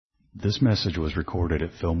This message was recorded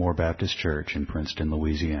at Fillmore Baptist Church in Princeton,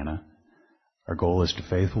 Louisiana. Our goal is to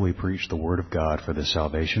faithfully preach the Word of God for the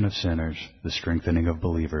salvation of sinners, the strengthening of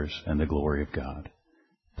believers, and the glory of God.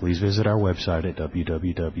 Please visit our website at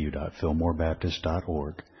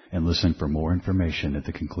www.fillmorebaptist.org and listen for more information at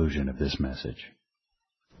the conclusion of this message.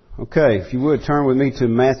 Okay, if you would, turn with me to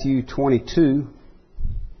Matthew 22,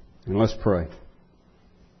 and let's pray.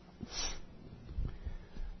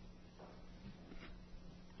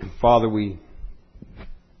 Father, we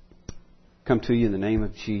come to you in the name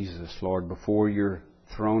of Jesus, Lord, before your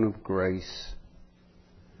throne of grace,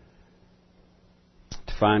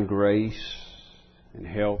 to find grace and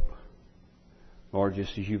help, Lord,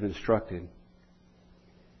 just as you've instructed.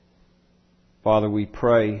 Father, we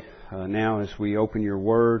pray now as we open your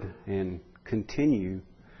word and continue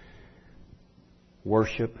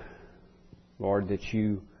worship, Lord, that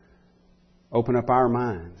you open up our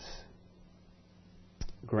minds,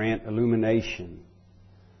 grant illumination.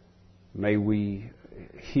 May we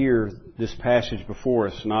hear this passage before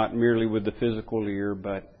us, not merely with the physical ear,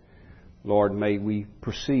 but, Lord, may we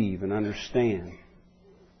perceive and understand.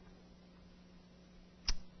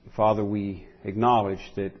 Father, we acknowledge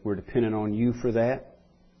that we're dependent on you for that.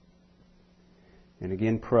 And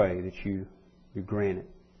again, pray that you grant it.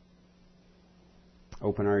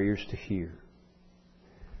 Open our ears to hear.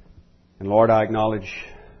 And Lord, I acknowledge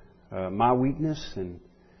my weakness and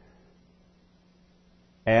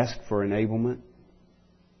ask for enablement.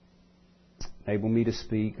 Enable me to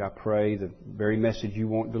speak, I pray, the very message you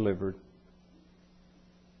want delivered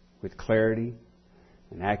with clarity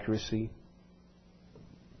and accuracy.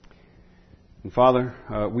 And Father,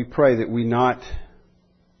 we pray that we not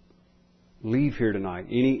leave here tonight,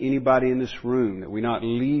 anybody in this room, that we not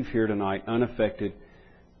leave here tonight unaffected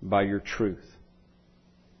by your truth.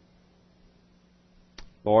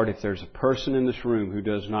 Lord, if there's a person in this room who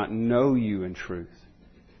does not know you in truth,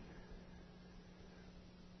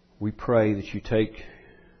 we pray that you take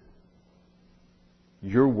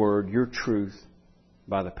your word, your truth,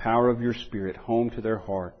 by the power of your Spirit home to their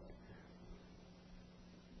heart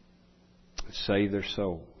and save their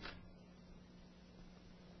soul.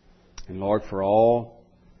 And Lord, for all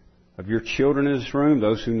of your children in this room,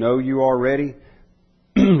 those who know you already,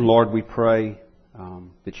 Lord, we pray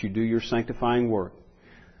that you do your sanctifying work.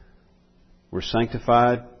 We're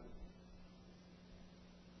sanctified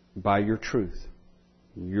by your truth.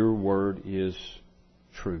 Your word is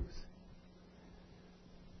truth.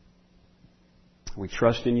 We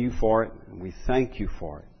trust in you for it, and we thank you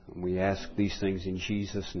for it. And we ask these things in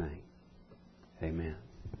Jesus' name. Amen.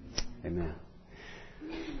 Amen.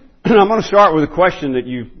 I'm going to start with a question that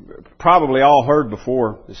you've probably all heard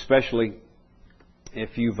before, especially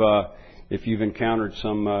if you've encountered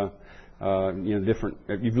some different.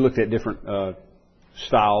 You've looked at different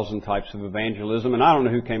styles and types of evangelism, and I don't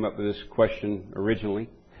know who came up with this question originally,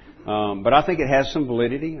 but I think it has some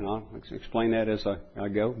validity, and I'll explain that as I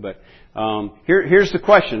go. But here's the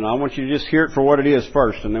question. I want you to just hear it for what it is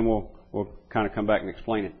first, and then we'll kind of come back and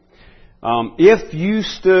explain it. If you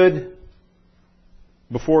stood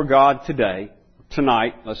before God tonight,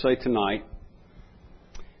 let's say tonight,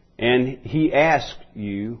 and He asked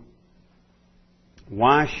you,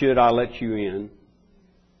 "Why should I let you in?"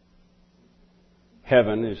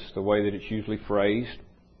 Heaven is the way that it's usually phrased.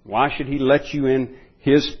 Why should He let you in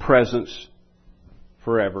His presence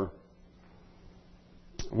forever?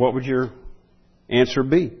 What would your answer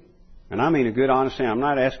be? And I mean a good, honest answer. I'm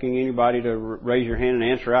not asking anybody to raise your hand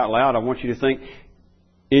and answer out loud. I want you to think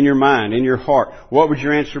in your mind, in your heart. What would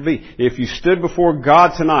your answer be? If you stood before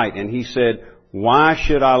God tonight and He said, "Why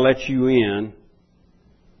should I let you in?"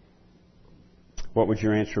 What would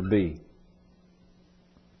your answer be?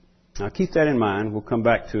 Now keep that in mind. We'll come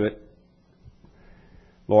back to it,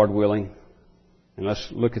 Lord willing. And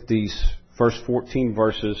let's look at these first 14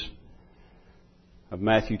 verses of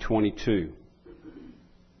Matthew 22.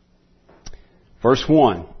 Verse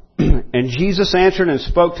 1. And Jesus answered and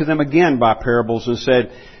spoke to them again by parables and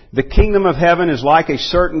said, "The kingdom of heaven is like a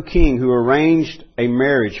certain king who arranged a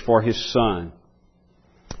marriage for his son,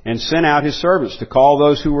 and sent out his servants to call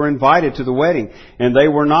those who were invited to the wedding, and they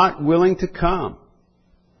were not willing to come.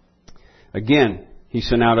 Again, he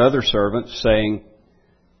sent out other servants, saying,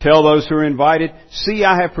 'Tell those who are invited, see,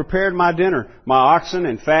 I have prepared my dinner. My oxen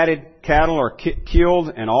and fatted cattle are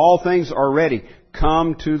killed, and all things are ready.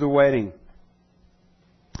 Come to the wedding.'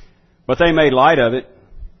 But they made light of it,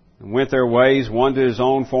 and went their ways, one to his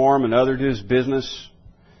own farm, another to his business.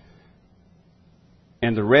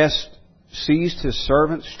 And the rest seized his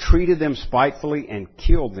servants, treated them spitefully, and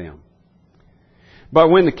killed them. But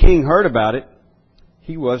when the king heard about it,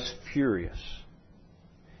 he was furious.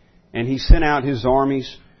 And he sent out his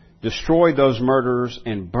armies, destroyed those murderers,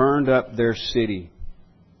 and burned up their city.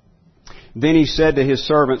 Then he said to his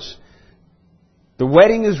servants, "The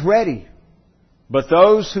wedding is ready, but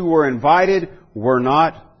those who were invited were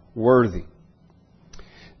not worthy.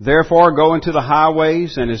 Therefore go into the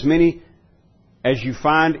highways, and as many as you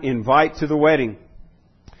find invite to the wedding."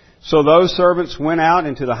 So those servants went out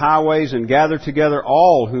into the highways and gathered together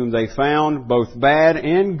all whom they found, both bad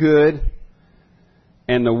and good,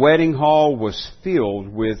 and the wedding hall was filled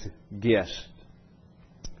with guests.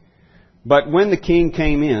 But when the king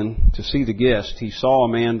came in to see the guests, he saw a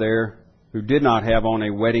man there who did not have on a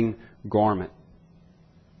wedding garment.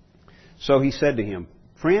 So he said to him,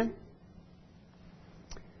 "Friend,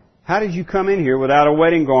 how did you come in here without a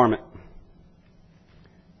wedding garment?"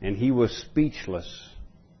 And he was speechless.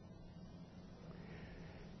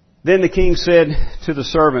 Then the king said to the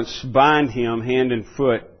servants, "Bind him hand and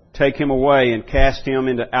foot, take him away and cast him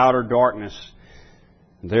into outer darkness.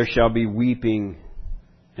 There shall be weeping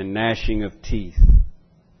and gnashing of teeth.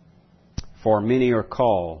 For many are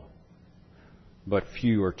called, but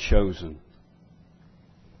few are chosen."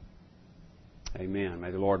 Amen.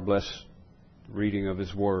 May the Lord bless the reading of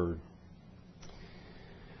His Word.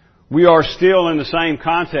 We are still in the same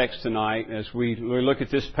context tonight as we look at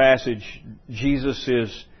this passage. Jesus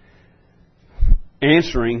is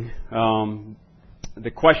answering the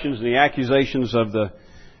questions and the accusations of the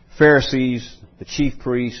Pharisees, the chief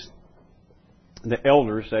priests, the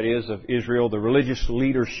elders, that is, of Israel, the religious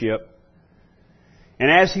leadership. And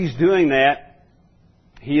as He's doing that,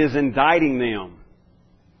 He is indicting them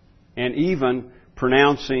and even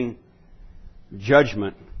pronouncing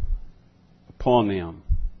judgment upon them.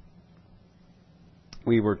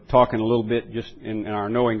 We were talking a little bit just in our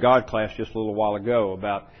Knowing God class just a little while ago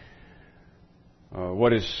about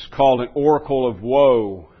what is called an oracle of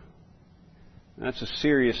woe. That's a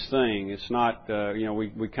serious thing. It's not,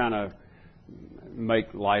 we kind of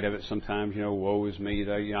make light of it sometimes, woe is me.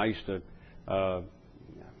 I used to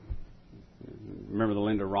remember the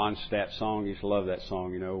Linda Ronstadt song. I used to love that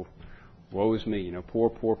song, woe is me, poor,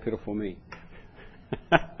 poor, pitiful me.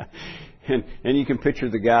 And you can picture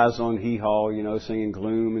the guys on Hee Haw, singing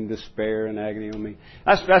gloom and despair and agony on me.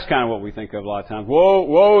 That's kind of what we think of a lot of times.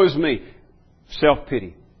 Woe is me.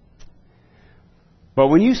 Self-pity. But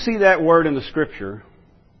when you see that word in the Scripture,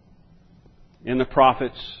 in the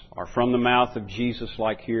prophets, or from the mouth of Jesus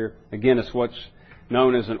like here, again, it's what's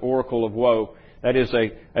known as an oracle of woe. That is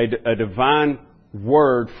a divine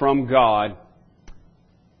word from God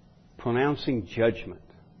pronouncing judgment.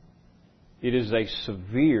 It is a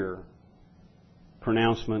severe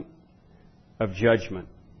pronouncement of judgment.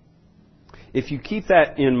 If you keep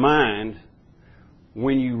that in mind,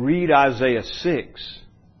 when you read Isaiah 6,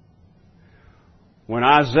 when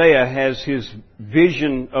Isaiah has his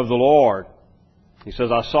vision of the Lord, he says,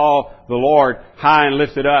 "I saw the Lord high and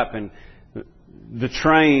lifted up, and the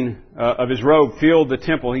train of His robe filled the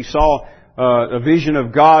temple." He saw a vision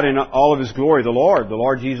of God in all of His glory, the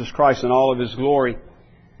Lord Jesus Christ in all of His glory.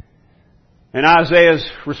 And Isaiah's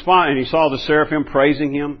response, and he saw the seraphim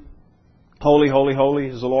praising Him. "Holy, holy, holy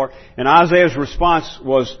is the Lord." And Isaiah's response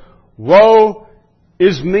was, "Woe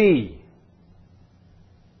is me,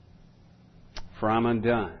 for I'm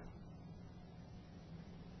undone."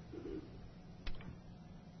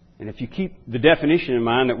 And if you keep the definition in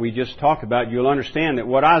mind that we just talked about, you'll understand that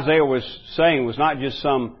what Isaiah was saying was not just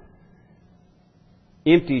some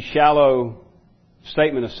empty, shallow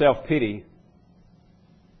statement of self-pity,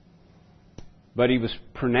 but he was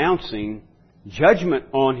pronouncing judgment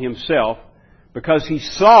on himself because he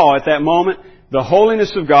saw at that moment the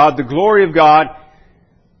holiness of God, the glory of God,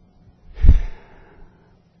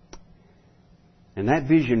 and that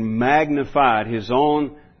vision magnified his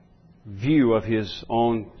own view of his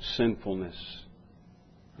own sinfulness.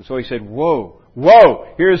 And so he said, "Woe, woe!"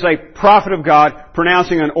 Here's a prophet of God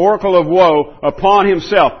pronouncing an oracle of woe upon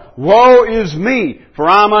himself. "Woe is me, for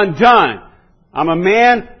I'm undone. I'm a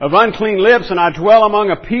man of unclean lips, and I dwell among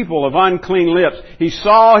a people of unclean lips." He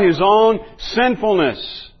saw his own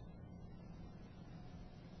sinfulness.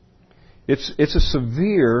 It's a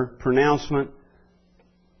severe pronouncement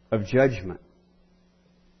of judgment.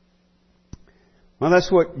 Well,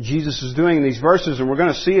 that's what Jesus is doing in these verses, and we're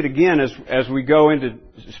going to see it again as we go into,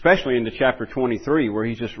 especially into chapter 23, where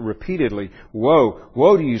He's just repeatedly, "Woe,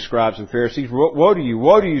 woe to you, scribes and Pharisees! Woe to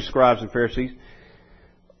you, scribes and Pharisees!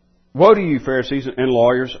 Woe to you, Pharisees and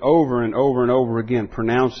lawyers," over and over and over again,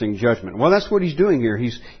 pronouncing judgment. Well, that's what He's doing here.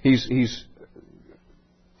 He's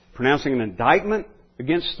pronouncing an indictment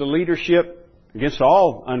against the leadership, against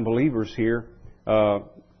all unbelievers here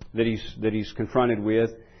that he's confronted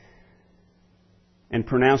with. and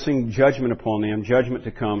pronouncing judgment upon them, judgment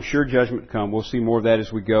to come, sure judgment to come. We'll see more of that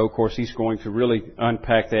as we go. Of course, he's going to really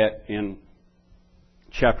unpack that in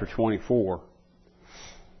chapter 24.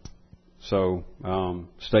 So,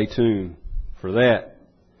 stay tuned for that.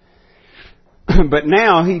 But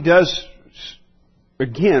now he does,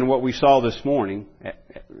 again, what we saw this morning,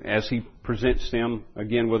 as he presents them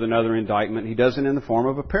again with another indictment. He does it in the form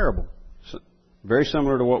of a parable. So, very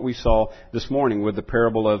similar to what we saw this morning with the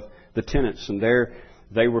parable of the tenants. And there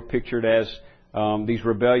they were pictured as these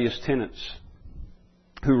rebellious tenants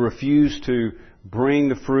who refused to bring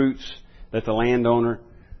the fruits that the landowner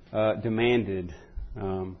demanded.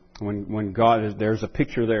 When God, there's a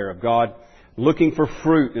picture there of God looking for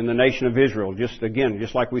fruit in the nation of Israel. Just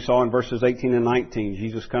like we saw in verses 18 and 19.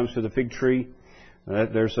 Jesus comes to the fig tree.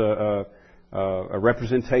 There's a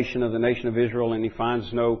representation of the nation of Israel, and he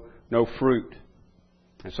finds no fruit.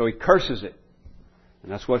 And so he curses it.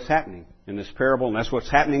 And that's what's happening in this parable, and that's what's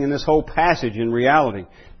happening in this whole passage in reality,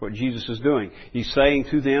 what Jesus is doing. He's saying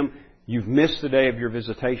to them, you've missed the day of your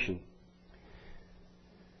visitation.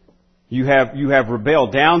 You have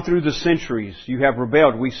rebelled. Down through the centuries, you have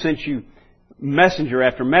rebelled. We sent you messenger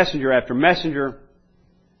after messenger after messenger,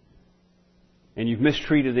 and you've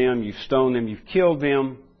mistreated them, you've stoned them, you've killed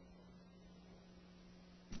them.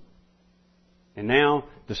 And now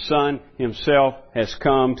the Son Himself has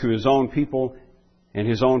come to His own people, and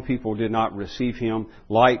His own people did not receive Him.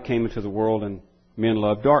 Light came into the world, and men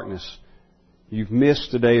loved darkness. You've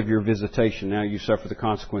missed the day of your visitation. Now you suffer the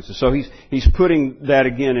consequences. So he's putting that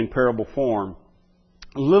again in parable form.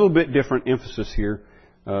 A little bit different emphasis here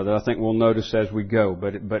that I think we'll notice as we go,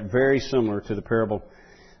 but very similar to the parable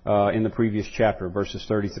in the previous chapter, verses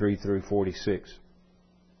 33 through 46.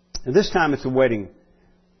 And this time it's a wedding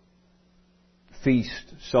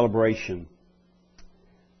feast, celebration.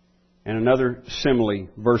 And another simile,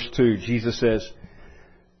 verse 2, Jesus says,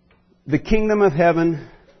 the kingdom of heaven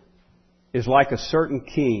is like a certain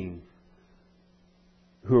king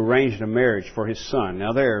who arranged a marriage for his son.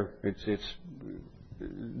 Now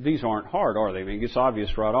these aren't hard, are they? I mean, it's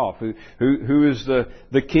obvious right off. Who is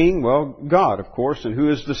the king? Well, God, of course. And who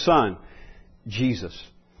is the son? Jesus.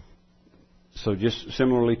 So just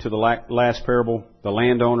similarly to the last parable, the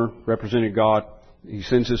landowner represented God. He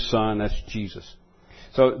sends his son. That's Jesus.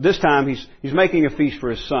 So this time he's making a feast for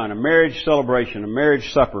his son, a marriage celebration, a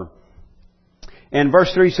marriage supper. And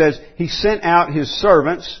verse 3 says, He sent out His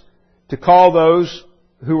servants to call those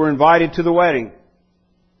who were invited to the wedding.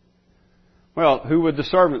 Well, who would the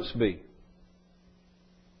servants be?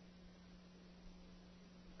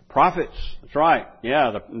 The prophets. That's right.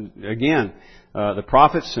 Yeah, the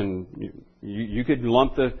prophets, and you could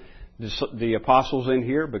lump the apostles in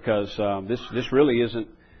here because this really isn't,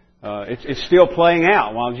 it's still playing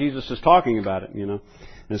out while Jesus is talking about it, and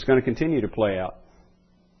it's going to continue to play out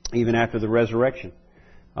even after the resurrection.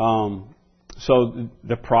 So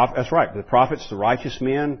that's right. The prophets, the righteous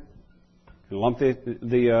men, lump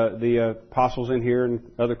the apostles in here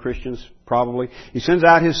and other Christians probably. He sends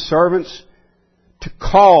out His servants to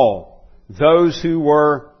call those who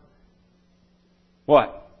were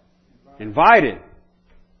what? Invited.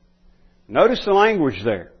 Notice the language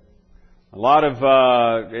there. A lot of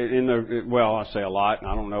I say a lot.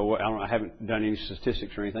 I haven't done any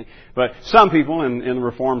statistics or anything. But some people in the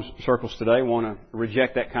Reformed circles today want to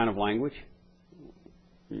reject that kind of language.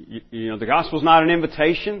 The gospel's not an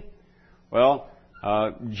invitation. Well,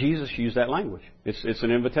 Jesus used that language. It's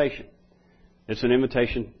an invitation. It's an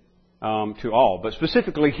invitation to all. But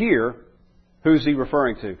specifically here, who's He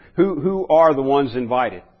referring to? Who are the ones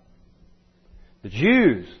invited? The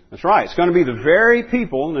Jews. That's right. It's going to be the very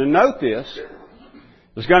people, and note this,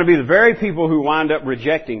 it's going to be the very people who wind up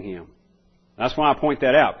rejecting Him. That's why I point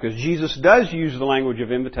that out, because Jesus does use the language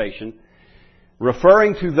of invitation,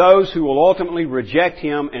 referring to those who will ultimately reject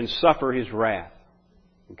Him and suffer His wrath.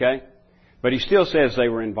 Okay? But He still says they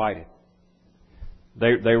were invited.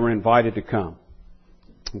 They were invited to come.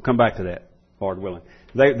 We'll come back to that, Lord willing.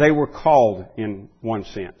 They were called in one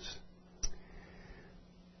sense.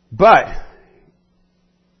 But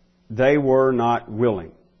they were not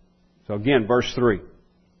willing. So again, verse 3.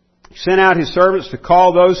 He sent out His servants to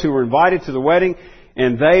call those who were invited to the wedding,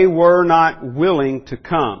 and they were not willing to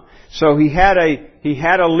come. So He had a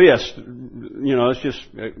list. Let's just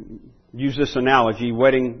use this analogy,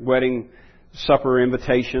 wedding supper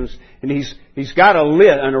invitations. And He's got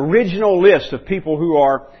an original list of people who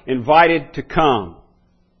are invited to come.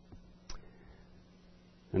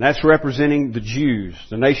 And that's representing the Jews,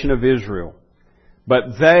 the nation of Israel.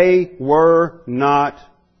 But they were not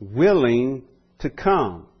willing to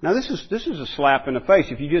come. Now this is a slap in the face.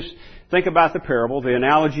 If you just think about the parable, the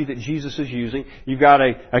analogy that Jesus is using, you've got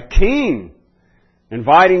a king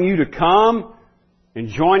inviting you to come and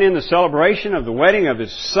join in the celebration of the wedding of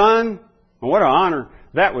his son. Well, what an honor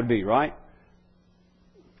that would be, right?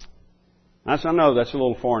 I know that's a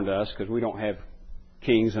little foreign to us because we don't have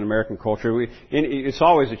kings in American culture. It's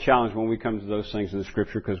always a challenge when we come to those things in the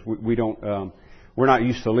Scripture because we're not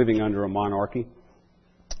used to living under a monarchy.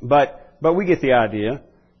 But we get the idea.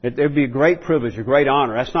 It would be a great privilege, a great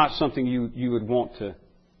honor. That's not something you would want to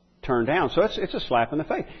turn down. So it's a slap in the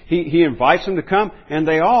face. He invites them to come, and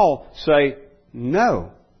they all say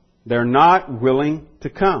no. They're not willing to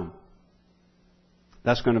come.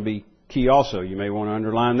 That's going to be key also. You may want to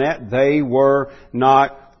underline that. They were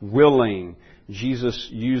not willing. Jesus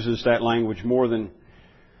uses that language more than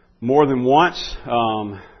once.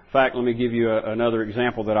 In fact, let me give you another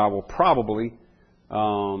example that I will probably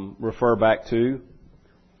refer back to.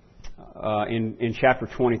 In chapter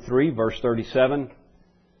 23, verse 37,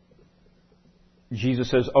 Jesus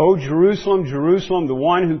says, "O Jerusalem, Jerusalem, the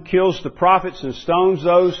one who kills the prophets and stones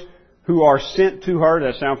those who are sent to her."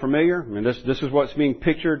 Does that sound familiar? I mean, this is what's being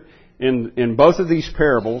pictured in both of these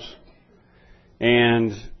parables.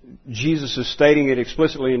 And Jesus is stating it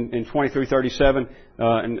explicitly in 23:37,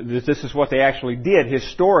 and this is what they actually did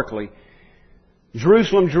historically.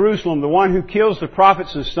 "Jerusalem, Jerusalem, the one who kills the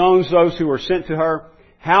prophets and stones those who are sent to her.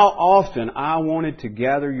 How often I wanted to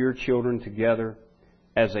gather your children together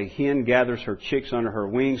as a hen gathers her chicks under her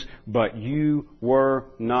wings, but you were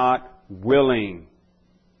not willing."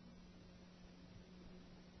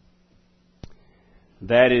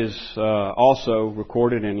 That is also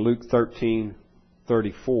recorded in Luke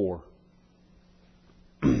 13:34.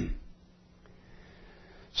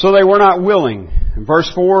 So they were not willing. In verse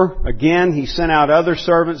 4, again, he sent out other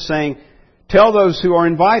servants saying, "Tell those who are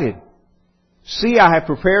invited, see, I have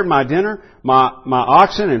prepared my dinner. My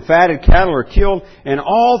oxen and fatted cattle are killed, and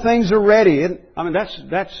all things are ready." I mean,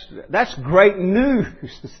 that's great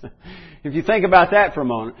news. If you think about that for a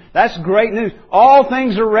moment, that's great news. All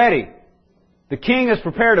things are ready. The king has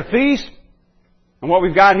prepared a feast, and what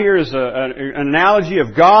we've got here is an analogy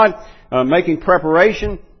of God making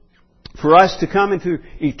preparation for us to come into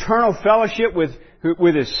eternal fellowship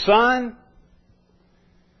with His Son.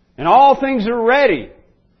 And all things are ready.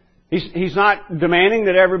 He's not demanding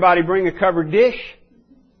that everybody bring a covered dish.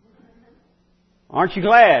 Aren't you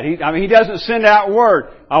glad? He doesn't send out word.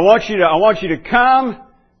 I want you to come,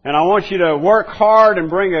 and I want you to work hard and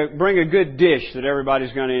bring a good dish that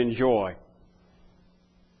everybody's going to enjoy.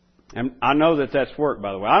 And I know that that's work,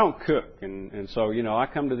 by the way. I don't cook, and so I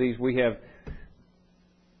come to these. We have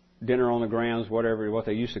dinner on the grounds, what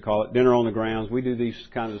they used to call it, dinner on the grounds. We do these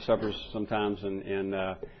kinds of suppers sometimes, and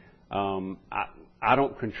I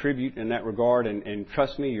don't contribute in that regard, and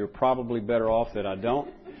trust me, you're probably better off that I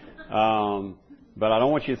don't. But I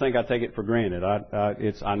don't want you to think I take it for granted.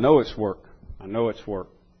 I know it's work. I know it's work.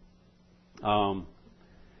 But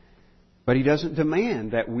He doesn't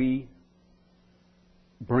demand that we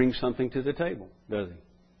bring something to the table, does He?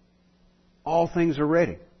 All things are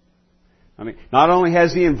ready. I mean, not only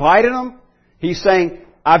has He invited them, He's saying,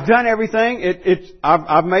 "I've done everything.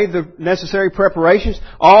 I've made the necessary preparations.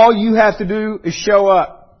 All you have to do is show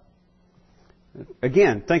up."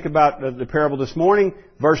 Again, think about the parable this morning,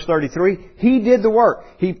 verse 33. He did the work.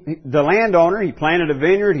 The landowner, he planted a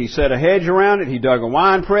vineyard. He set a hedge around it. He dug a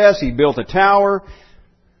wine press. He built a tower.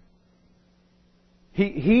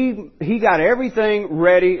 He got everything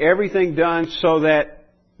ready, everything done so that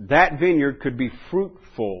vineyard could be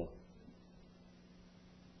fruitful.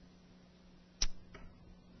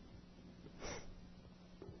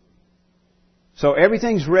 So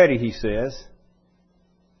everything's ready, he says.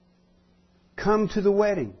 Come to the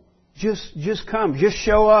wedding. Just come. Just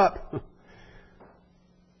show up.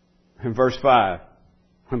 In verse 5,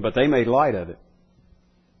 but they made light of it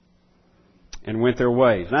and went their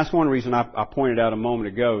ways. And that's one reason I pointed out a moment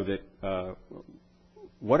ago that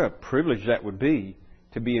what a privilege that would be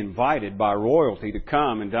to be invited by royalty to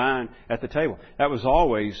come and dine at the table. That was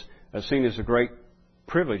always seen as a great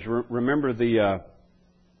privilege. Remember the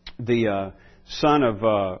son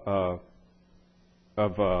of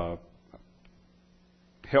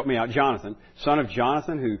help me out, Jonathan, son of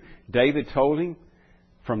Jonathan, who David told him,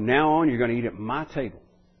 "From now on, you're going to eat at my table."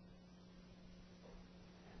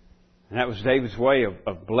 And that was David's way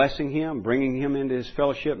of blessing him, bringing him into his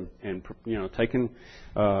fellowship, and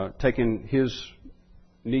taking his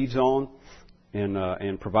needs on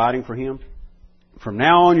and providing for him. From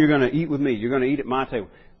now on, you're going to eat with me. You're going to eat at my table.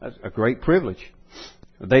 That's a great privilege.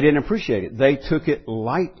 They didn't appreciate it. They took it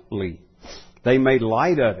lightly. They made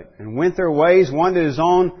light of it and went their ways, one to his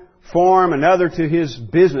own farm, another to his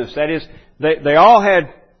business. That is, they all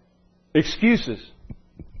had excuses.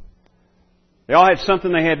 They all had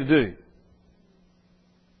something they had to do.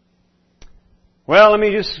 Well, let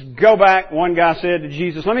me just go back, one guy said to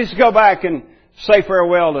Jesus, let me just go back and say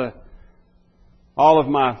farewell to all of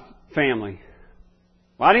my family.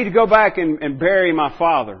 Well, I need to go back and bury my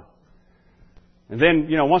father. And then,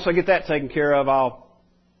 once I get that taken care of,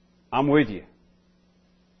 I'm with you.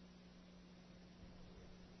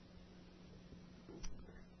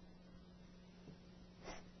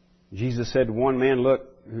 Jesus said to one man, look,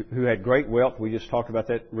 who had great wealth, we just talked about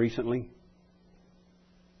that recently.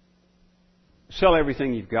 Sell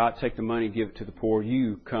everything you've got, take the money, give it to the poor.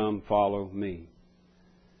 You come, follow me.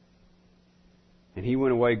 And he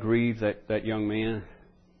went away grieved, that young man,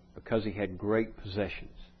 because he had great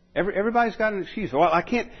possessions. Everybody's got an excuse. Well, I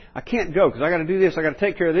can't go because I got to do this, I got to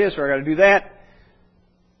take care of this, or I got to do that.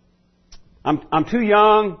 I'm too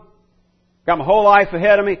young. Got my whole life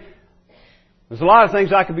ahead of me. There's a lot of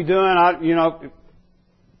things I could be doing.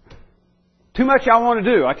 Too much I want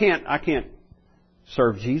to do. I can't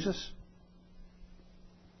serve Jesus.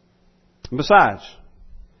 And besides,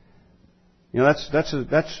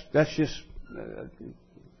 that's just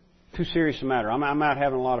too serious a matter. I'm out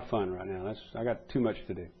having a lot of fun right now. I got too much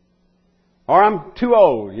to do, or I'm too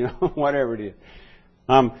old. Whatever it is.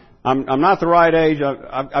 I'm not the right age.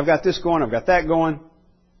 I've got this going. I've got that going.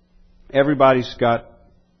 Everybody's got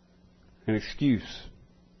an excuse.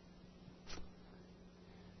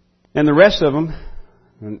 And the rest of them,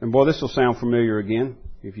 and boy, this will sound familiar again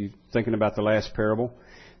if you're thinking about the last parable.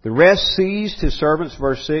 The rest seized his servants,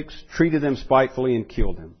 verse 6, treated them spitefully and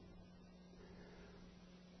killed them.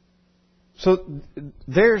 So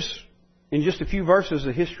there's, in just a few verses,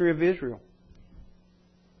 the history of Israel.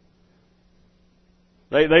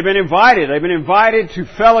 They've been invited. They've been invited to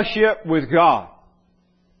fellowship with God.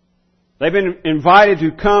 They've been invited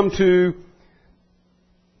to come to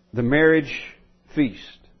the marriage feast.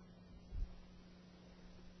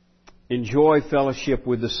 Enjoy fellowship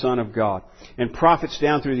with the Son of God. And prophets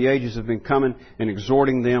down through the ages have been coming and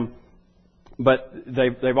exhorting them. But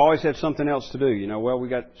they've always had something else to do. Well, we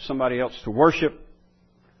got somebody else to worship.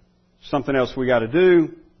 Something else we got to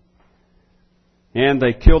do. And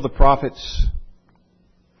they killed the prophets.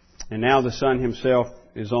 And now the Son Himself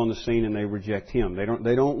is on the scene and they reject Him.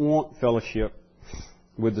 They don't want fellowship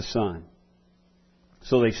with the Son.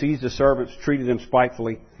 So they seized the servants, treated them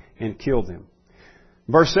spitefully, and killed them.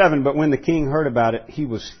 Verse 7, but when the king heard about it, he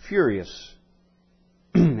was furious.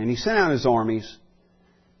 And he sent out his armies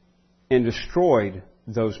and destroyed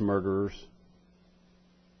those murderers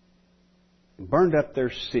and burned up their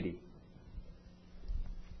city.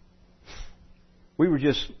 We were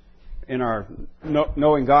just in our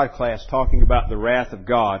Knowing God class talking about the wrath of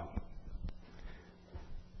God.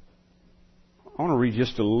 I want to read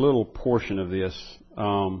just a little portion of this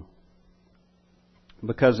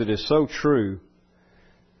because it is so true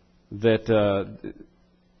that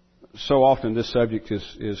so often this subject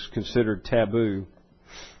is considered taboo.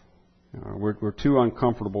 We're too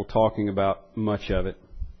uncomfortable talking about much of it.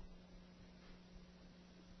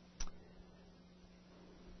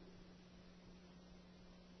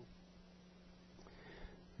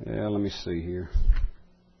 Yeah, let me see here.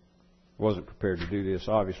 I wasn't prepared to do this,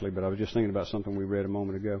 obviously, but I was just thinking about something we read a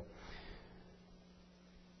moment ago.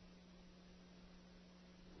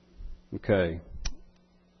 Okay.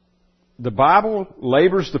 The Bible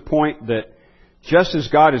labors the point that just as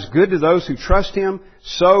God is good to those who trust Him,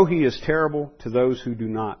 so He is terrible to those who do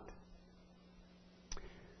not.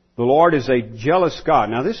 The Lord is a jealous God.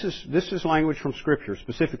 Now this is language from Scripture,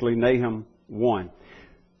 specifically Nahum 1.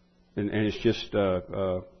 And it's just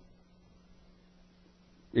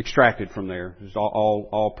extracted from there. It's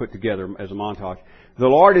all put together as a montage. The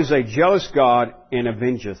Lord is a jealous God and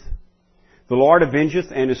avengeth. The Lord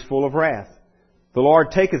avengeth and is full of wrath. The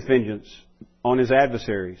Lord taketh vengeance on His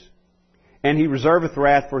adversaries, and He reserveth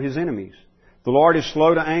wrath for His enemies. The Lord is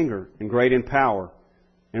slow to anger and great in power,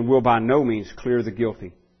 and will by no means clear the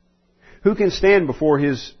guilty. Who can stand before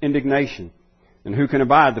His indignation, and who can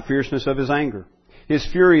abide the fierceness of His anger? His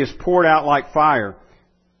fury is poured out like fire,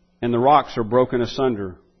 and the rocks are broken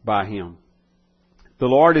asunder by Him. The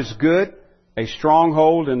Lord is good, a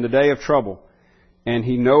stronghold in the day of trouble, and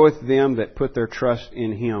He knoweth them that put their trust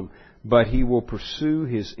in Him. But He will pursue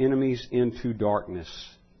His enemies into darkness.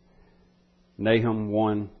 Nahum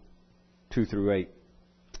 1, 2 through 8.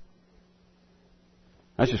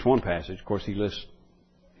 That's just one passage. Of course, He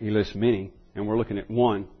lists many, and we're looking at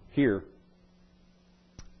one here.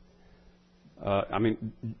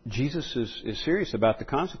 Jesus is serious about the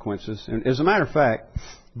consequences. And as a matter of fact,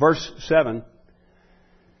 verse 7,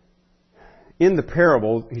 in the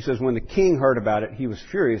parable, he says, when the king heard about it, he was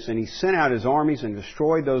furious, and he sent out his armies and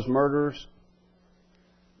destroyed those murderers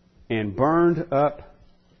and burned up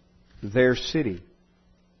their city.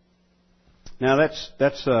 Now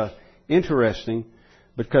that's interesting,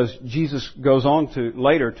 because Jesus goes on to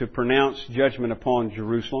later to pronounce judgment upon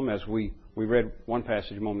Jerusalem, as we read one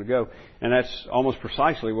passage a moment ago, and that's almost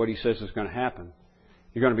precisely what he says is going to happen.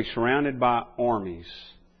 You're going to be surrounded by armies,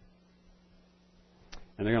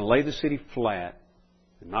 and they're going to lay the city flat,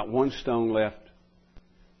 and not one stone left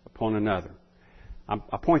upon another.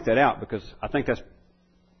 I point that out because I think that's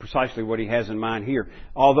precisely what he has in mind here.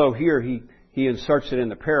 Although here he inserts it in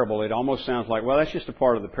the parable, it almost sounds like, well, that's just a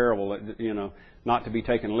part of the parable, not to be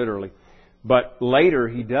taken literally. But later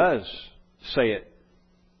he does say it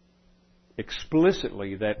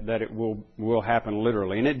explicitly that it will happen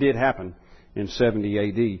literally. And it did happen in 70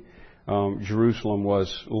 A.D. Jerusalem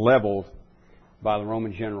was leveled by the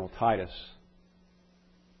Roman general Titus.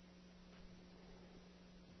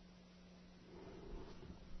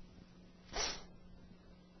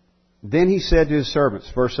 Then he said to his servants,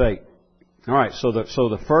 verse 8. All right, so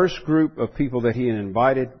the first group of people that he had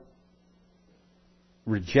invited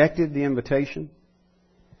rejected the invitation.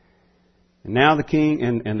 And now the king,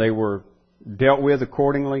 and they were dealt with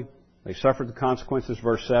accordingly. They suffered the consequences,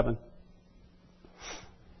 verse 7.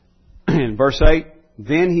 In verse 8,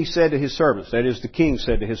 then he said to his servants, that is, the king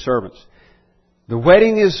said to his servants, the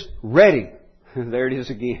wedding is ready. There it is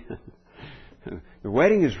again. The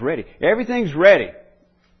wedding is ready. Everything's ready.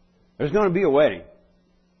 There's going to be a wedding.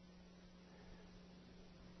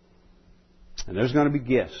 And there's going to be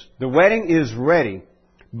gifts. The wedding is ready,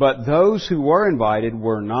 but those who were invited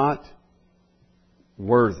were not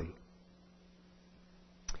worthy.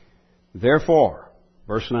 Therefore,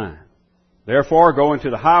 verse 9, therefore go into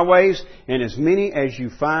the highways, and as many as you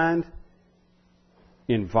find,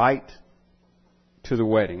 invite to the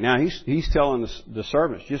wedding. Now, he's telling the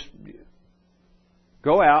servants, just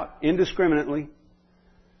go out indiscriminately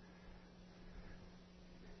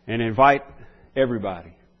and invite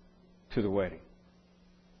everybody to the wedding.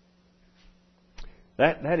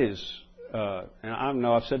 That is, and I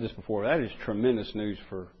know I've said this before, that is tremendous news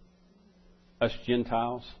for us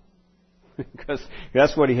Gentiles. Because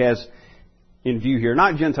that's what he has in view here.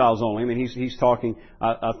 Not Gentiles only. I mean, he's talking,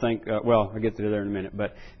 I think, I'll get to there in a minute,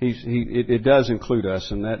 but it does include us,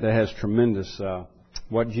 and that has tremendous,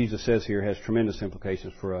 what Jesus says here has tremendous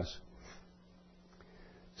implications for us.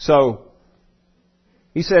 So,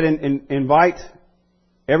 he said, invite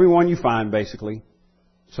everyone you find, basically.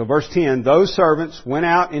 So verse 10, those servants went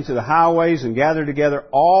out into the highways and gathered together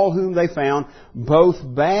all whom they found, both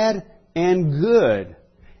bad and good.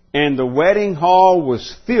 And the wedding hall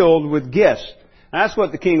was filled with guests. That's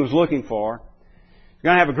what the king was looking for. He's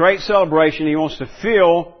going to have a great celebration. He wants to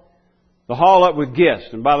fill the hall up with guests.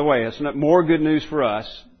 And by the way, that's more good news for us.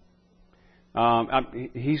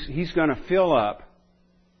 He's going to fill up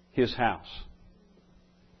his house.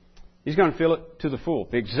 He's going to fill it to the full.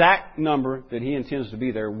 The exact number that he intends to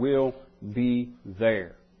be there will be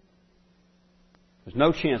there. There's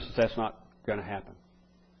no chance that that's not going to happen.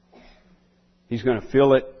 He's going to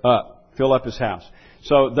fill it up. Fill up his house.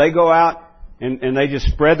 So they go out and they just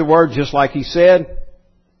spread the word just like he said.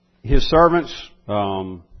 His servants,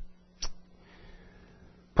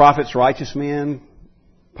 prophets, righteous men,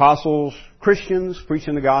 apostles, Christians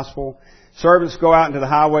preaching the gospel. Servants go out into the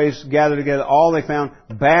highways, gather together all they found,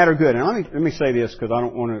 bad or good. And let me say this because I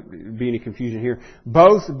don't want to be any confusion here.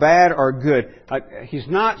 Both bad or good. He's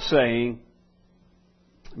not saying,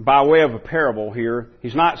 by way of a parable here,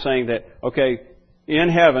 he's not saying that, okay, in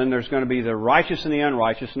heaven there's going to be the righteous and the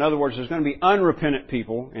unrighteous. In other words, there's going to be unrepentant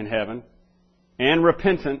people in heaven and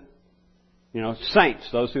repentant, saints,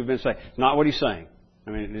 those who've been saved. It's not what he's saying. I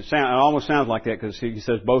mean, it almost sounds like that because he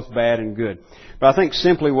says both bad and good. But I think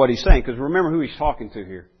simply what he's saying, because remember who he's talking to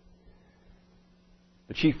here.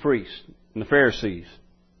 The chief priests and the Pharisees.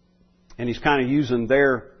 And he's kind of using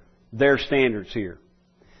their standards here.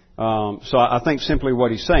 So I think simply what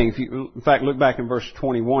he's saying, in fact, look back in verse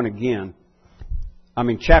 21 again.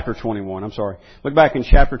 Chapter 21, I'm sorry. Look back in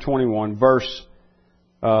chapter 21, verse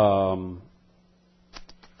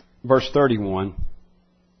 31.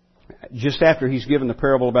 Just after he's given the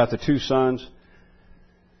parable about the two sons,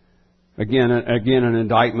 again an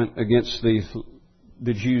indictment against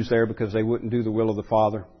the Jews there because they wouldn't do the will of the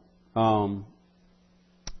Father.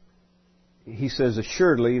 He says,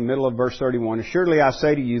 assuredly, in the middle of verse 31, assuredly I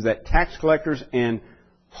say to you that tax collectors and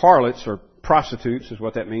harlots, or prostitutes is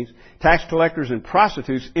what that means. Tax collectors and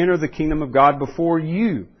prostitutes enter the kingdom of God before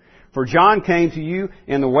you. For John came to you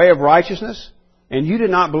in the way of righteousness, and you did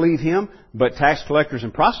not believe him, but tax collectors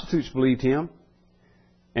and prostitutes believed him.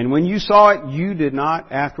 And when you saw it, you did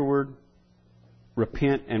not afterward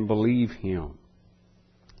repent and believe him.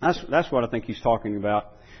 That's what I think he's talking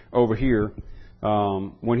about over here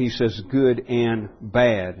when he says good and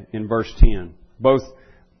bad in verse 10.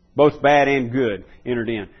 Both bad and good entered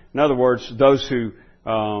in. In other words, those who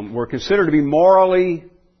were considered to be morally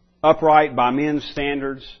upright by men's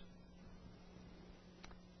standards,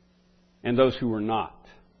 and those who were not.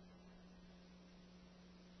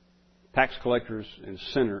 Tax collectors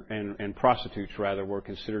and prostitutes, rather, were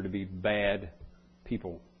considered to be bad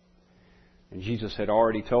people. And Jesus had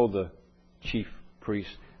already told the chief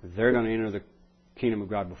priests, they're going to enter the kingdom of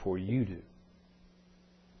God before you do.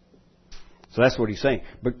 So that's what he's saying.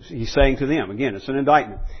 But he's saying to them, again, it's an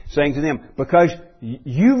indictment, saying to them, because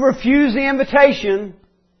you refuse the invitation,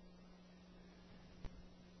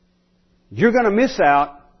 you're going to miss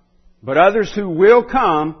out, but others who will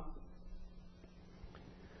come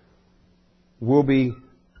will be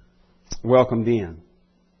welcomed in.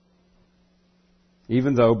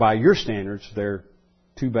 Even though by your standards they're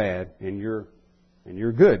too bad and you're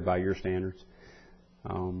good by your standards,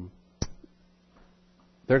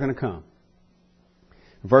 they're going to come.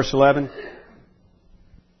 Verse 11.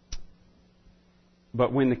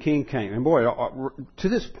 But when the king came, and boy, to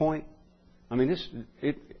this point, I mean,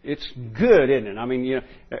 it's good, isn't it? I mean,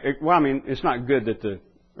 it's not good that the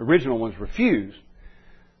original ones refused.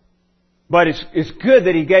 But it's good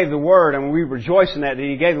that he gave the word, and we rejoice in that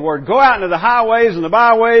he gave the word. Go out into the highways and the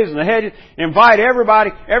byways and the hedges, invite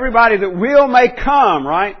everybody that will may come,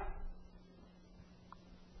 right?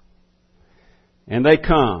 And they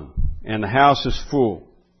come, and the house is full.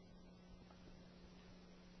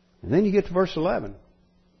 And then you get to verse 11.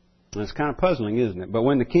 And it's kind of puzzling, isn't it? But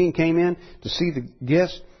when the king came in to see the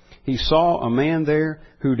guests, he saw a man there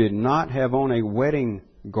who did not have on a wedding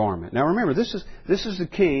garment. Now remember, this is the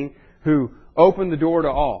king who opened the door to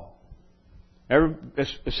all.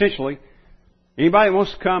 Essentially, anybody that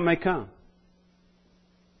wants to come may come.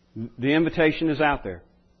 The invitation is out there.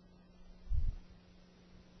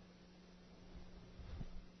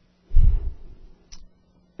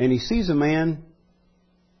 And he sees a man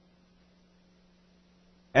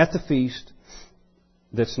at the feast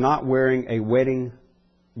that's not wearing a wedding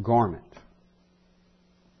garment.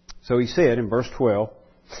 So he said in verse 12,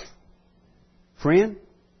 "Friend,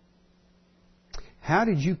 how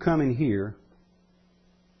did you come in here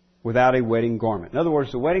without a wedding garment?" In other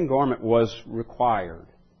words, the wedding garment was required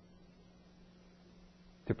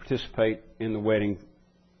to participate in the wedding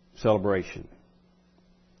celebration.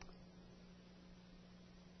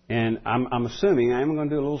 And I'm assuming, I'm going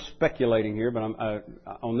to do a little speculating here, but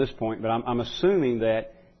on this point, but I'm assuming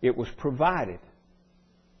that it was provided.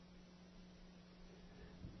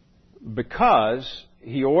 Because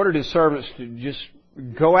he ordered his servants to just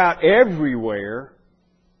go out everywhere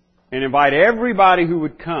and invite everybody who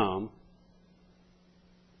would come.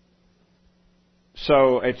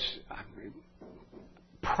 So it's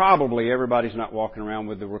probably everybody's not walking around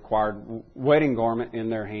with the required wedding garment in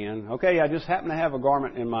their hand. Okay, I just happen to have a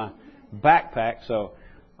garment in my backpack, so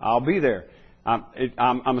I'll be there.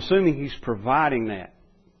 I'm assuming he's providing that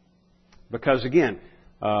because again,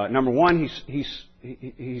 number one, he's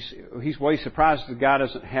way surprised the guy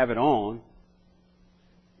doesn't have it on,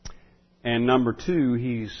 and number two,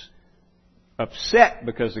 he's upset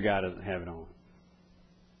because the guy doesn't have it on.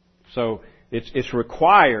 So it's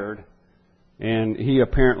required. And he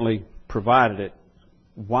apparently provided it.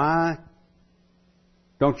 Why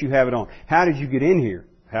don't you have it on? How did you get in here?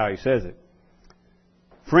 How he says it.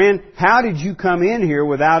 Friend, how did you come in here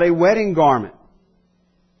without a wedding garment?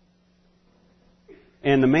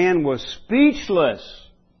 And the man was speechless.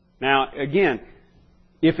 Now, again,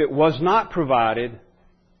 if it was not provided,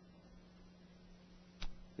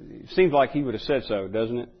 it seems like he would have said so,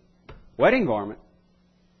 doesn't it? Wedding garment?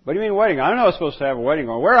 What do you mean wedding garment? I don't know I'm supposed to have a wedding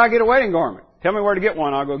garment. Where do I get a wedding garment? Tell me where to get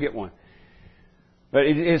one, I'll go get one. But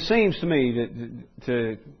it seems to me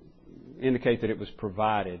to indicate that it was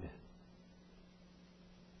provided.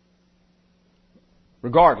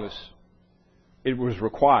 Regardless, it was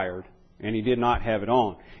required, and he did not have it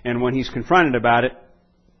on. And when he's confronted about it,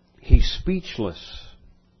 he's speechless.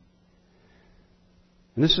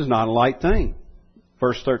 And this is not a light thing.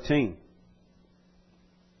 Verse 13.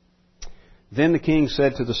 Then the king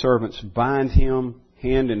said to the servants, "Bind him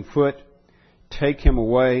hand and foot, take him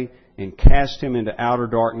away, and cast him into outer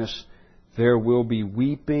darkness. There will be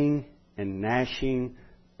weeping and gnashing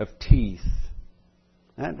of teeth."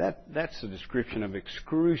 That's a description of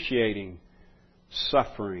excruciating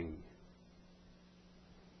suffering.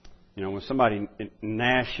 You know, when somebody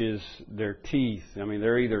gnashes their teeth, I mean,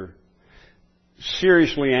 they're either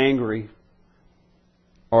seriously angry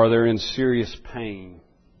or they're in serious pain.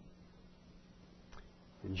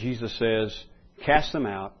 And Jesus says, cast them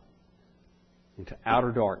out into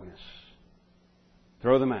outer darkness.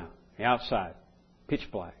 Throw them out, outside, pitch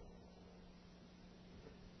black.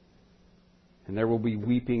 And there will be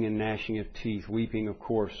weeping and gnashing of teeth. Weeping, of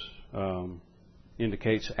course,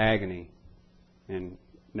 indicates agony, and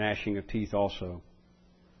gnashing of teeth also.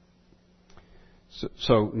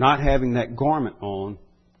 So not having that garment on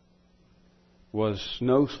was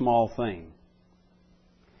no small thing.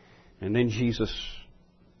 And then Jesus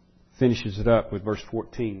finishes it up with verse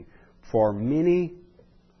 14. For many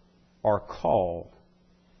are called,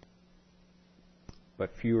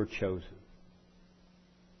 but few are chosen.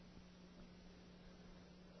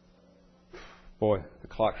 Boy, the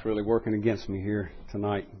clock's really working against me here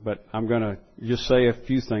tonight, but I'm going to just say a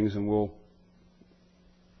few things and we'll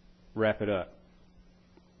wrap it up.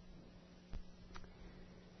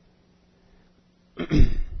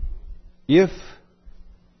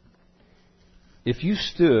 If you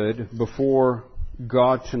stood before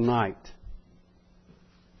God tonight,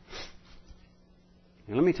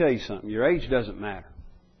 and let me tell you something, your age doesn't matter.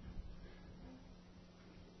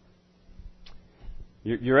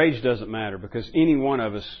 Your age doesn't matter because any one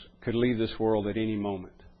of us could leave this world at any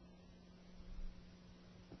moment.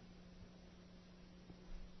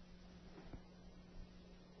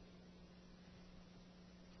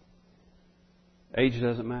 Age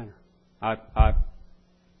doesn't matter.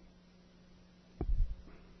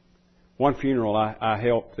 One funeral I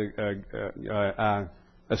helped, I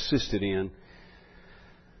assisted in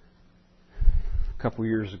a couple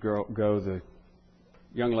years ago. The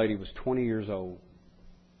young lady was 20 years old.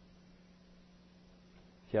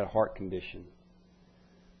 She had a heart condition.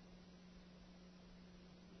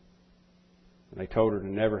 And they told her to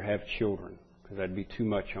never have children because that'd be too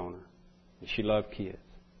much on her. And she loved kids.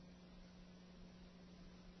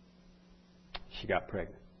 She got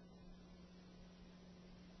pregnant.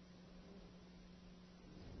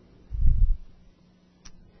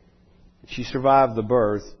 She survived the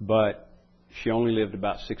birth, but she only lived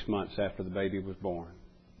about 6 months after the baby was born.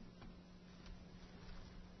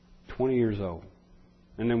 20 years old.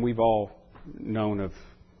 And then we've all known of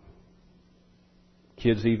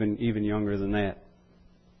kids even younger than that.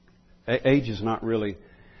 Age is not really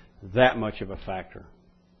that much of a factor.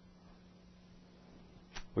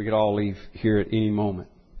 We could all leave here at any moment.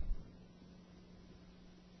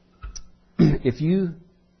 If you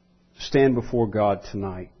stand before God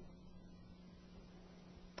tonight,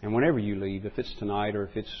 and whenever you leave, if it's tonight or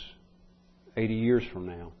if it's 80 years from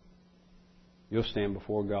now, you'll stand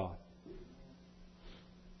before God.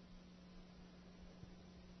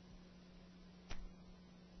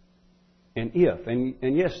 And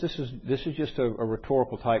yes, this is just a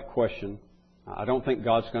rhetorical type question. I don't think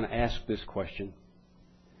God's going to ask this question,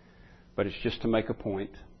 but it's just to make a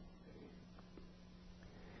point.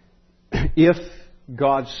 If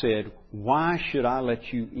God said, "Why should I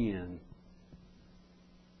let you in?"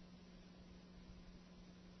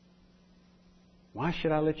 Why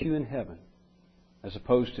should I let you in heaven as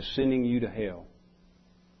opposed to sending you to hell?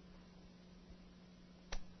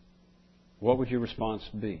 What would your response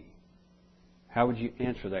be? How would you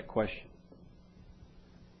answer that question?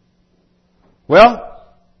 Well,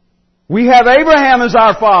 we have Abraham as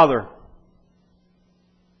our father.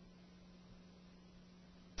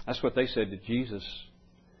 That's what they said to Jesus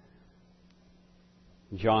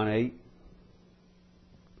in John 8.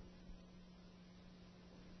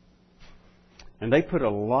 And they put a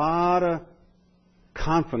lot of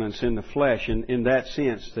confidence in the flesh in that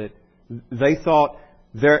sense that they thought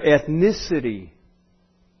their ethnicity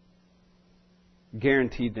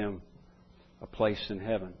guaranteed them a place in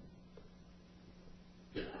heaven.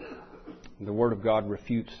 The Word of God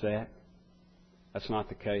refutes that. That's not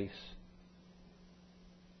the case.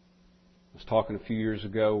 I was talking a few years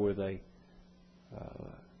ago with a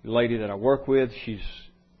lady that I work with. She's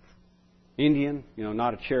Indian,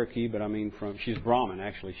 not a Cherokee, but she's Brahmin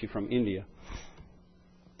actually. She's from India.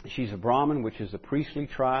 She's a Brahmin, which is a priestly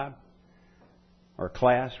tribe, or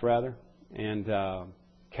class rather, and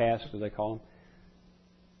caste as they call them.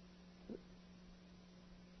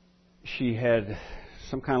 She had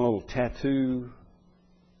some kind of little tattoo.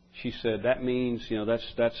 She said that means, they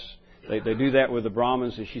do that with the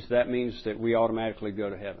Brahmins, and she said that means that we automatically go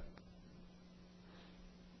to heaven.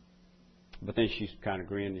 But then she kind of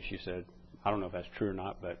grinned and she said, I don't know if that's true or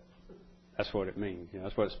not, but that's what it means.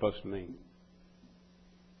 That's what it's supposed to mean.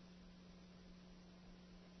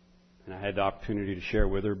 And I had the opportunity to share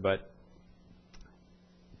with her, but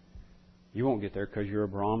you won't get there because you're a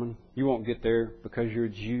Brahmin. You won't get there because you're a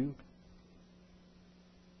Jew.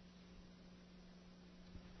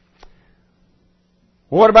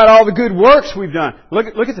 What about all the good works we've done? Look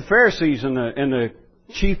at the Pharisees and the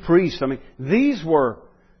chief priests. I mean, these were,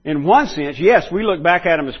 in one sense, yes, we look back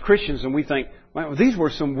at them as Christians and we think, well, these were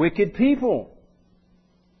some wicked people.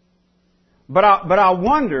 But I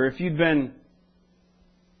wonder if you'd been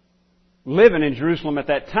living in Jerusalem at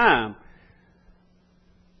that time,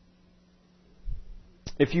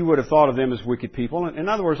 if you would have thought of them as wicked people. In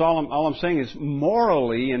other words, all I'm saying is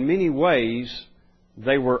morally, in many ways,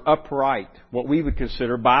 they were upright. What we would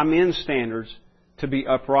consider, by men's standards, to be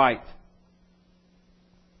upright.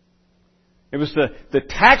 It was the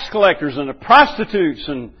tax collectors and the prostitutes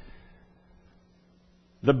and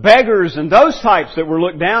the beggars and those types that were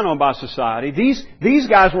looked down on by society. These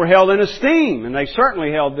guys were held in esteem, and they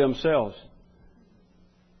certainly held themselves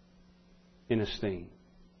in esteem.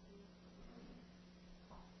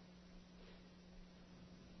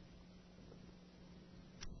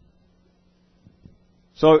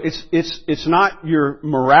 So it's not your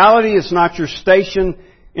morality, it's not your station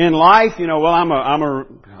in life. You know, well,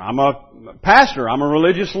 I'm a pastor, I'm a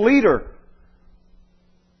religious leader.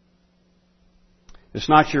 It's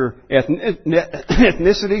not your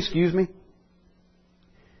ethnicity, excuse me.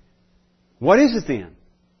 What is it then?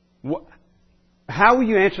 How will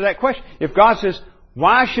you answer that question? If God says,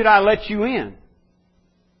 why should I let you in?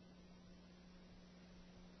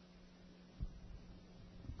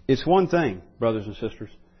 It's one thing, brothers and sisters.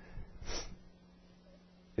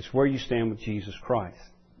 It's where you stand with Jesus Christ.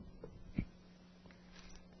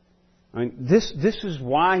 I mean, this is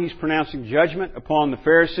why He's pronouncing judgment upon the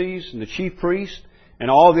Pharisees and the chief priests and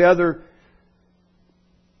all the other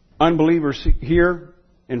unbelievers here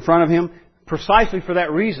in front of Him. Precisely for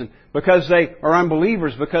that reason. Because they are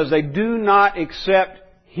unbelievers. Because they do not accept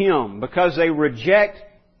Him. Because they reject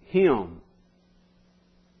Him.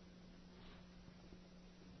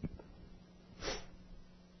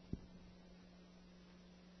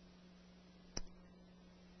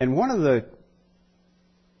 And one of the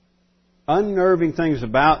unnerving things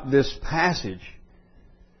about this passage,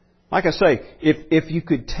 like I say, if you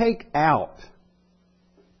could take out,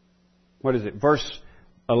 verse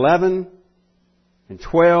 11 and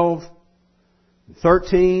 12 and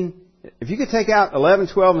 13, if you could take out 11,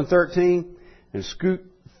 12, and 13 and scoot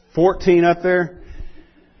 14 up there,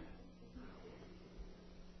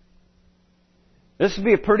 this would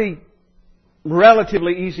be a pretty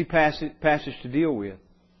relatively easy passage to deal with.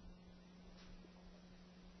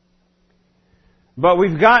 But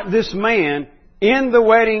we've got this man in the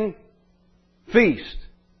wedding feast.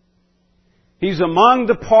 He's among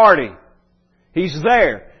the party. He's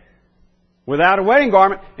there without a wedding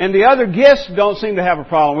garment. And the other guests don't seem to have a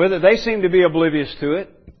problem with it. They seem to be oblivious to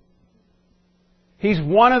it. He's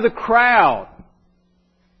one of the crowd.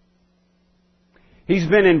 He's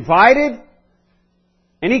been invited.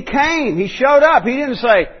 And he came. He showed up. He didn't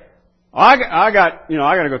say, I got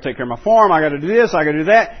to go take care of my farm. I got to do this. I got to do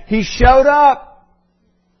that. He showed up.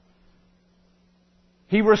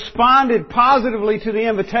 He responded positively to the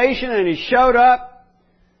invitation and he showed up.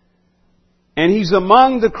 And he's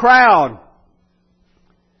among the crowd.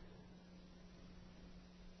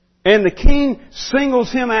 And the king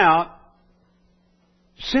singles him out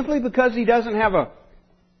simply because he doesn't have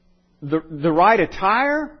the right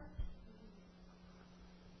attire?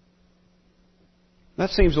 That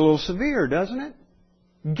seems a little severe, doesn't it?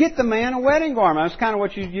 Get the man a wedding garment. That's kind of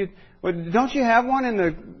what you don't you have one in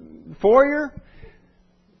the foyer?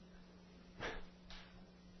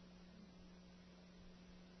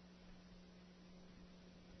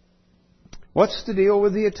 What's the deal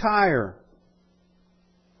with the attire?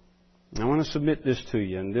 I want to submit this to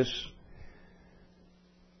you, and this,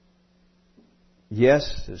 yes,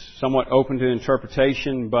 is somewhat open to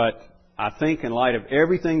interpretation, but I think in light of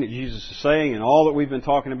everything that Jesus is saying and all that we've been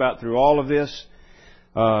talking about through all of this,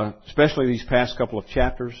 especially these past couple of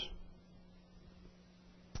chapters,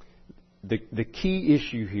 the key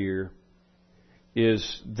issue here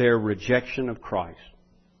is their rejection of Christ.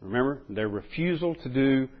 Remember, their refusal to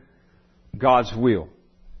do God's will.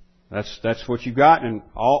 That's what you got, and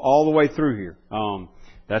all the way through here.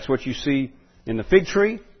 That's what you see in the fig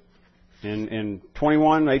tree in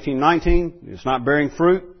 21, 18, 19. It's not bearing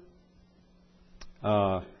fruit.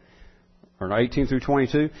 Or 18 through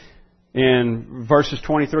 22. In verses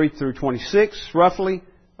 23 through 26, roughly,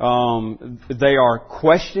 they are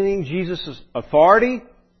questioning Jesus' authority.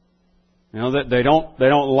 You know, that they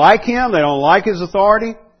don't like Him. They don't like His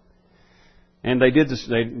authority. And they did this.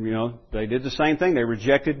 They did the same thing. They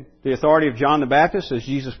rejected the authority of John the Baptist, as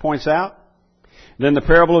Jesus points out. Then the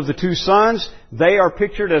parable of the two sons. They are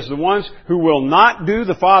pictured as the ones who will not do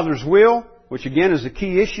the Father's will, which again is the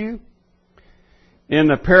key issue. In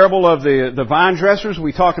the parable of the vine dressers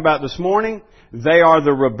we talked about this morning, they are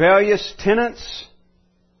the rebellious tenants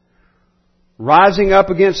rising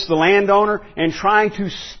up against the landowner and trying to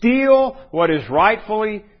steal what is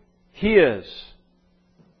rightfully his.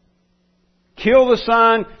 Kill the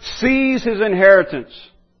son, seize his inheritance.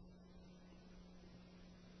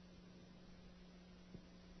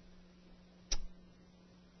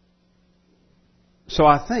 So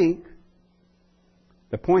I think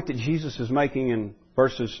the point that Jesus is making in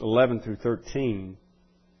verses 11 through 13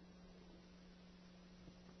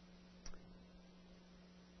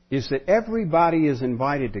 is that everybody is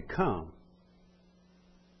invited to come,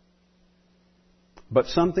 but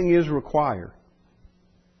something is required.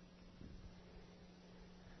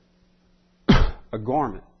 A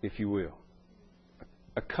garment, if you will.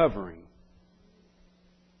 A covering.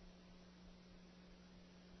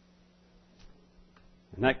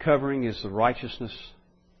 And that covering is the righteousness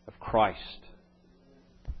of Christ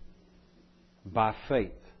by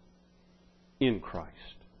faith in Christ.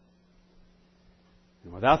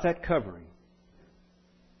 And without that covering,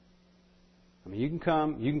 you can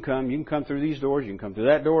come through these doors, you can come through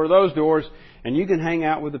that door or those doors, and you can hang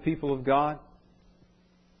out with the people of God.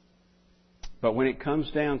 But when it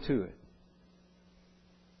comes down to it,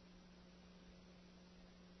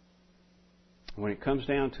 when it comes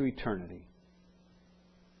down to eternity,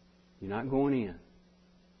 you're not going in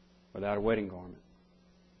without a wedding garment.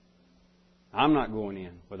 I'm not going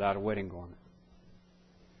in without a wedding garment.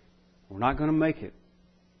 We're not going to make it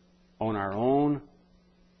on our own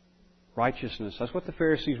righteousness. That's what the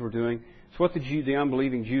Pharisees were doing. It's what the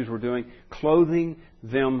unbelieving Jews were doing, clothing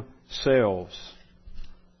themselves.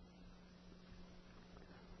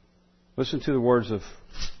 Listen to the words of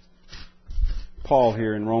Paul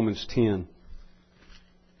here in Romans 10.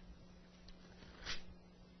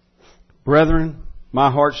 Brethren,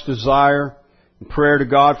 my heart's desire and prayer to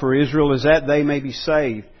God for Israel is that they may be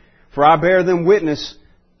saved. For I bear them witness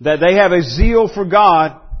that they have a zeal for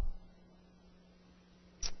God,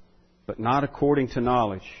 but not according to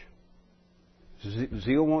knowledge.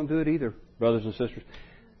 Zeal won't do it either, brothers and sisters.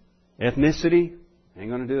 Ethnicity ain't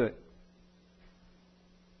going to do it.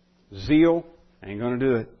 Zeal ain't going to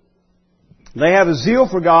do it. They have a zeal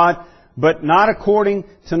for God, but not according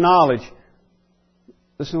to knowledge.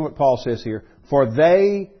 Listen to what Paul says here. For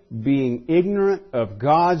they, being ignorant of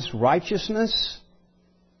God's righteousness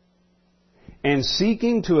and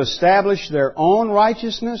seeking to establish their own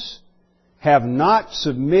righteousness, have not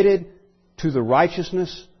submitted to the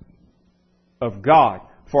righteousness of God.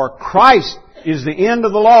 For Christ is the end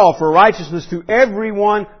of the law for righteousness to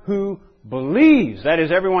everyone who believes. That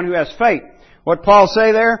is, everyone who has faith. What Paul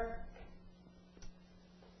say there?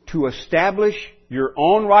 To establish your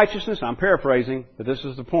own righteousness, I'm paraphrasing, but this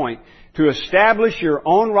is the point. To establish your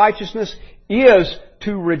own righteousness is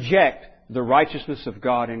to reject the righteousness of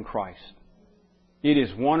God in Christ. It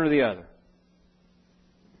is one or the other.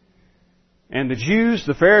 And the Jews,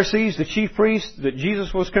 the Pharisees, the chief priests that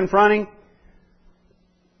Jesus was confronting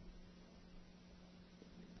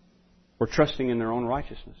were trusting in their own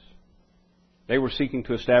righteousness. They were seeking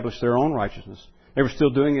to establish their own righteousness. They were still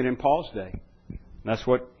doing it in Paul's day. That's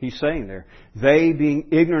what he's saying there. They, being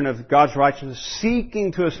ignorant of God's righteousness,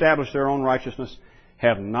 seeking to establish their own righteousness,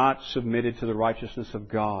 have not submitted to the righteousness of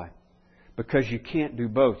God. Because you can't do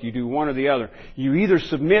both. You do one or the other. You either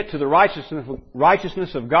submit to the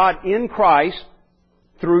righteousness of God in Christ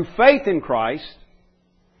through faith in Christ,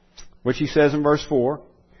 which he says in verse 4.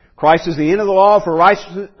 Christ is the end of the law for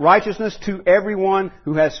righteousness to everyone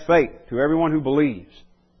who has faith, to everyone who believes.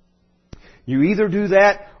 You either do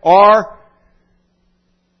that or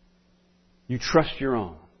you trust your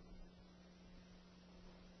own.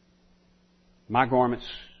 My garment's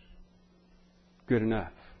good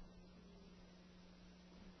enough.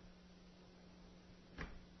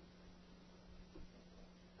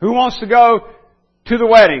 Who wants to go to the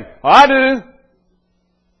wedding? I do.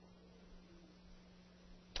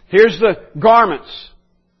 Here's the garments.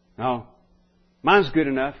 No. Mine's good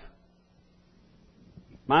enough.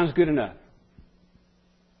 Mine's good enough.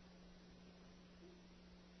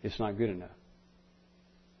 It's not good enough.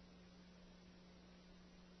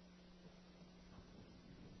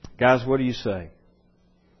 Guys, what do you say?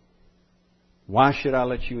 Why should I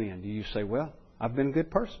let you in? Do you say, well, I've been a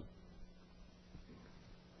good person?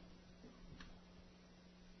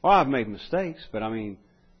 Well, I've made mistakes, but I'm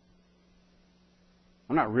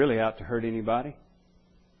not really out to hurt anybody.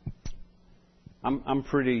 I'm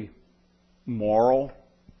pretty moral.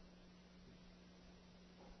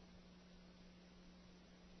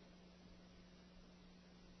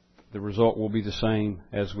 The result will be the same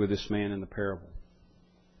as with this man in the parable.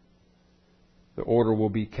 The order will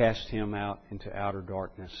be cast him out into outer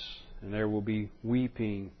darkness, and there will be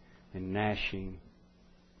weeping and gnashing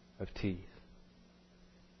of teeth.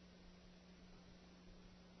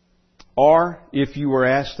 Or, if you were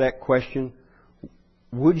asked that question,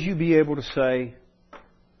 would you be able to say,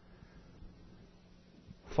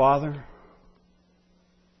 Father,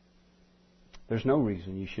 there's no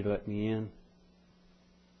reason you should let me in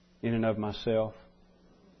and of myself.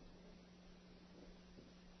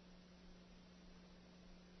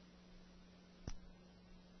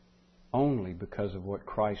 Only because of what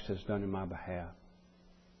Christ has done in my behalf.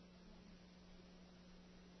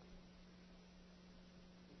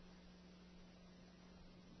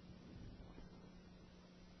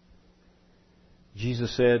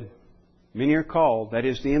 Jesus said, many are called. That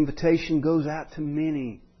is, the invitation goes out to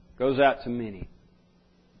many. Goes out to many.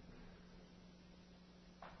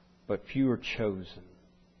 But few are chosen.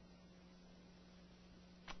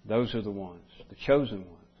 Those are the ones, the chosen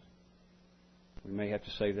ones. We may have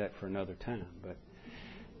to save that for another time, but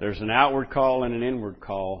there's an outward call and an inward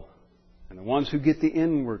call. And the ones who get the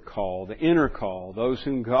inward call, the inner call, those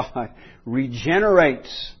whom God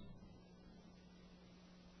regenerates,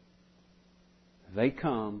 they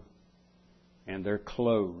come and they're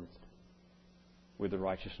clothed with the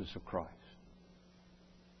righteousness of Christ.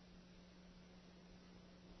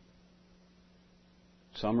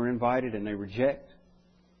 Some are invited and they reject.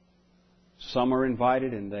 Some are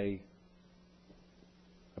invited and they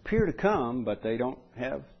appear to come, but they don't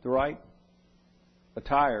have the right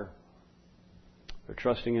attire. They're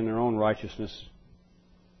trusting in their own righteousness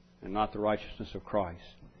and not the righteousness of Christ.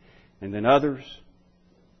 And then others,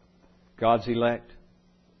 God's elect,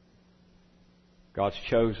 God's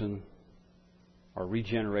chosen, are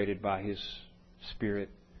regenerated by His Spirit,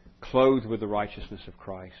 clothed with the righteousness of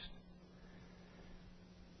Christ,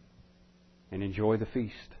 and enjoy the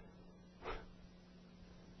feast.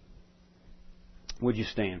 Would you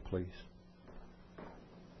stand, please?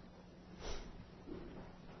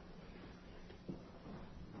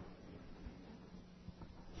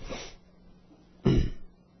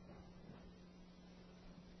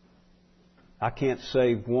 I can't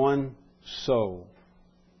save one soul.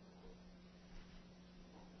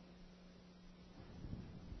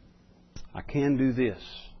 I can do this,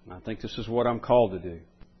 and I think this is what I'm called to do.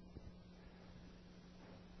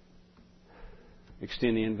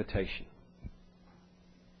 Extend the invitation.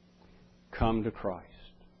 Come to Christ.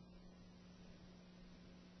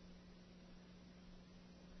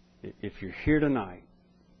 If you're here tonight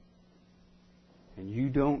and you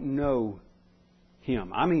don't know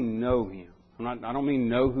Him, I mean know Him. I don't mean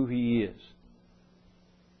know who He is.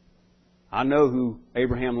 I know who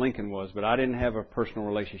Abraham Lincoln was, but I didn't have a personal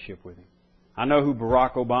relationship with him. I know who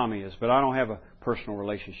Barack Obama is, but I don't have a personal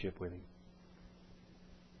relationship with him.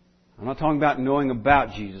 I'm not talking about knowing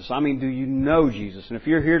about Jesus. I mean, do you know Jesus? And if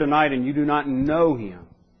you're here tonight and you do not know Him,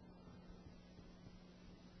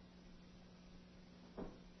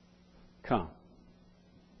 come.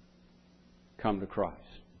 Come to Christ.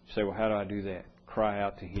 You say, well, how do I do that? Cry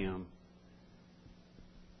out to Him.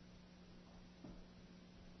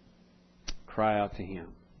 Cry out to Him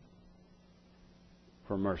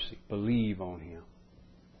for mercy. Believe on Him.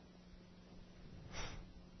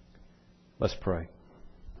 Let's pray.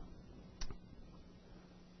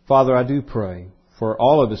 Father, I do pray for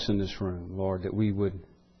all of us in this room, Lord, that we would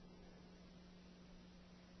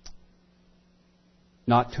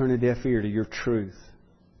not turn a deaf ear to Your truth.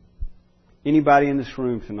 Anybody in this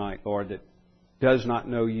room tonight, Lord, that does not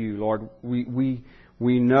know You, Lord, we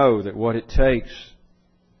know that what it takes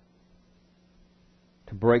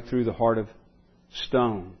to break through the heart of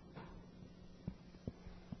stone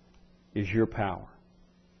is Your power,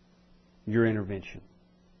 Your intervention.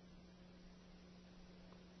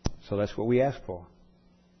 So that's what we ask for.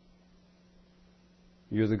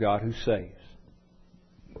 You're the God who saves.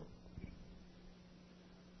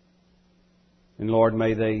 And Lord,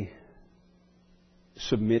 may they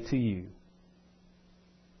submit to You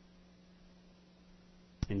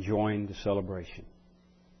and join the celebration.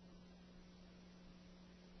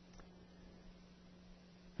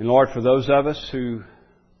 And Lord, for those of us who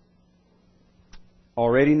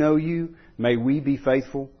already know You, may we be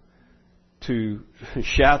faithful to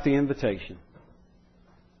shout the invitation.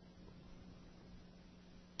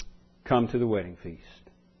 Come to the wedding feast.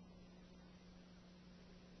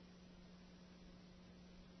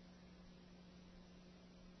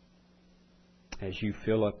 As You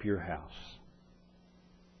fill up Your house.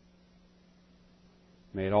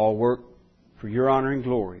 May it all work for your honor and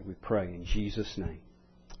glory, we pray in Jesus' name.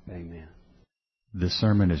 Amen. This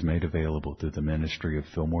sermon is made available through the ministry of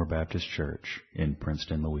Fillmore Baptist Church in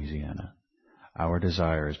Princeton, Louisiana. Our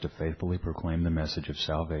desire is to faithfully proclaim the message of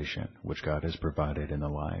salvation which God has provided in the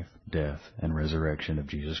life, death, and resurrection of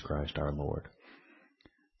Jesus Christ our Lord.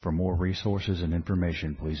 For more resources and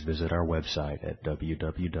information, please visit our website at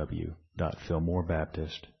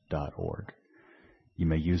www.fillmorebaptist.org. You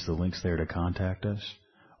may use the links there to contact us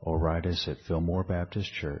or write us at Fillmore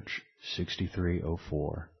Baptist Church,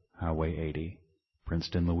 6304 Highway 80,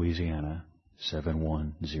 Princeton, Louisiana,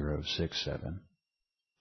 71067.